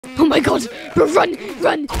Oh my god! Bro, run!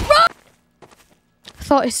 Run! Run! I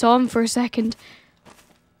thought I saw him for a second.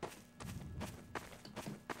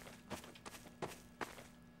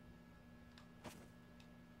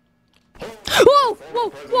 Whoa! Whoa!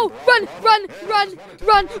 Whoa! Run! Run! Run!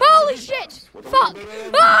 Run! Holy shit! Fuck!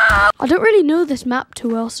 Ah! I don't really know this map too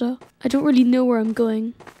well, so I don't really know where I'm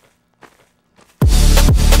going.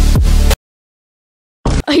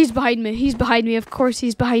 Oh, he's behind me. He's behind me. Of course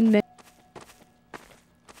he's behind me.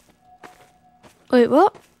 Wait,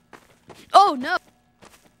 what? Oh, no.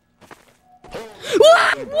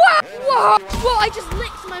 Whoa! Whoa! Whoa! Whoa! I just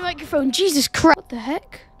licked my microphone. Jesus Christ. What the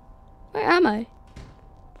heck? Where am I?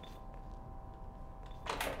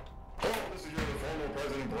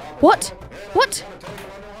 What? What?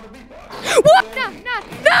 What? No! No!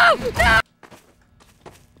 No! No!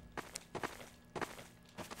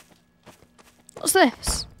 What's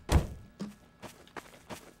this?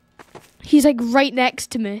 He's like right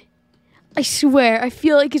next to me. I swear, I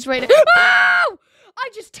feel like he's right next. Oh! I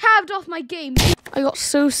just tabbed off my game. I got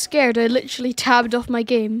so scared, I literally tabbed off my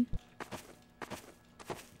game.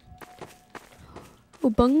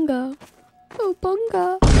 Obunga.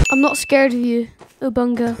 Obunga. I'm not scared of you,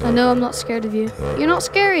 Obunga. I know I'm not scared of you. You're not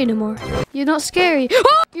scary anymore. You're not scary.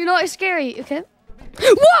 Oh! You're not scary, okay?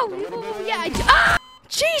 Whoa! Whoa, yeah, ah!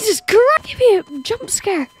 Jesus Christ! Give me a jump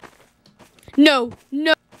scare. No,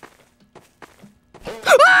 no.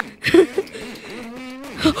 Ah!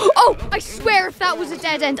 Oh, I swear if that was a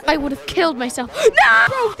dead end, I would have killed myself. No!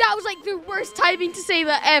 Bro, that was like the worst timing to say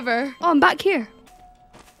that ever. Oh, I'm back here.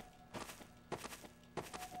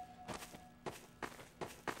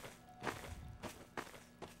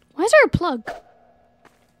 Why is there a plug?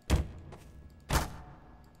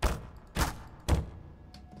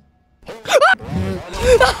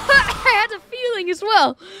 I had a feeling as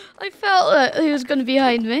well. I felt that he was going to be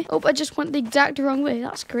behind me. Oh, I just went the exact wrong way.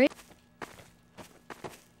 That's great.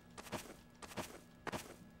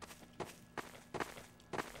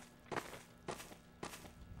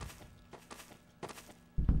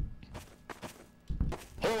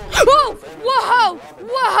 Whoa! Whoa!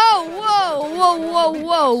 Whoa! Whoa! Whoa! Whoa!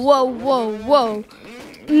 Whoa! Whoa! Whoa! Whoa!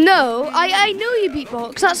 No, I know you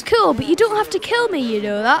beatbox. That's cool, but you don't have to kill me. You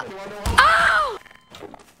know that. Ow!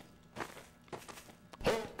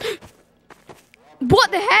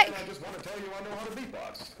 What the heck? I just want to tell you I know how to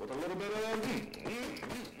beatbox with a little bit of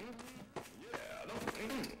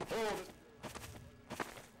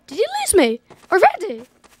Did you lose me already?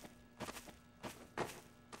 How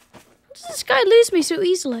does this guy lose me so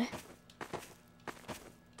easily?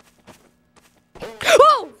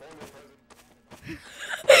 Oh!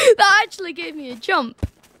 That actually gave me a jump.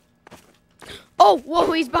 Oh,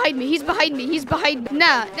 whoa, he's behind me. He's behind me. He's behind me.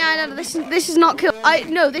 Nah, this is not cool.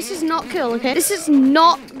 No, this is not cool, okay? This is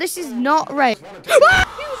not right. Ah,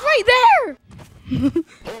 he was right there.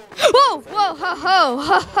 Whoa, whoa, ho, ho,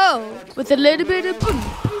 ho, ho. With a little bit of boom,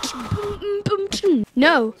 boom, boom, boom.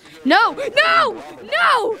 No, no, no,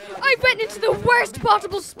 no. I went into the worst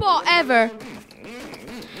possible spot ever.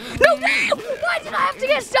 No, no! Why did I have to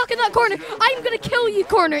get stuck in that corner? I'm gonna kill you,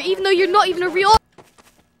 corner, even though you're not even a real...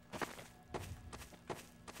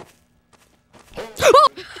 Oh!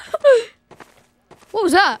 What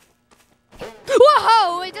was that?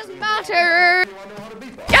 Whoa! It doesn't matter!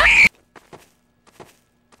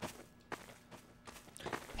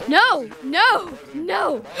 No! No!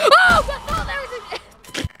 No! Oh! I thought there was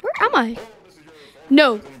a... Where am I?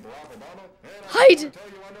 No. Hide!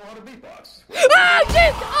 Ah,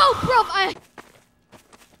 dude! Oh, bro!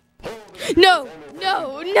 No,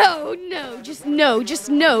 no, no, no, just no, just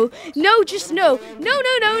no, no, just no, no,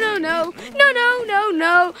 no, no, no, no, no, no, no,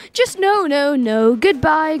 no, just no, no, no,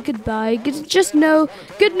 goodbye, goodbye, just no,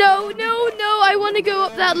 good, no, no, no, I want to go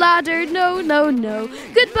up that ladder, no, no, no,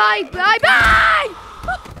 goodbye, bye, bye!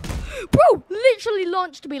 Bro, literally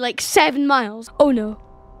launched me like 7 miles. Oh no.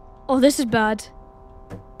 Oh, this is bad.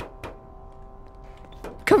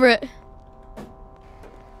 Cover it.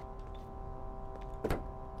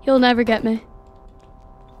 You'll never get me.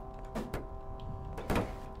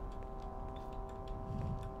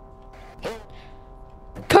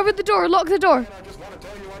 Cover the door, lock the door. I just want to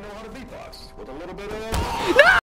tell you I know how to beatbox with a little bit of... No!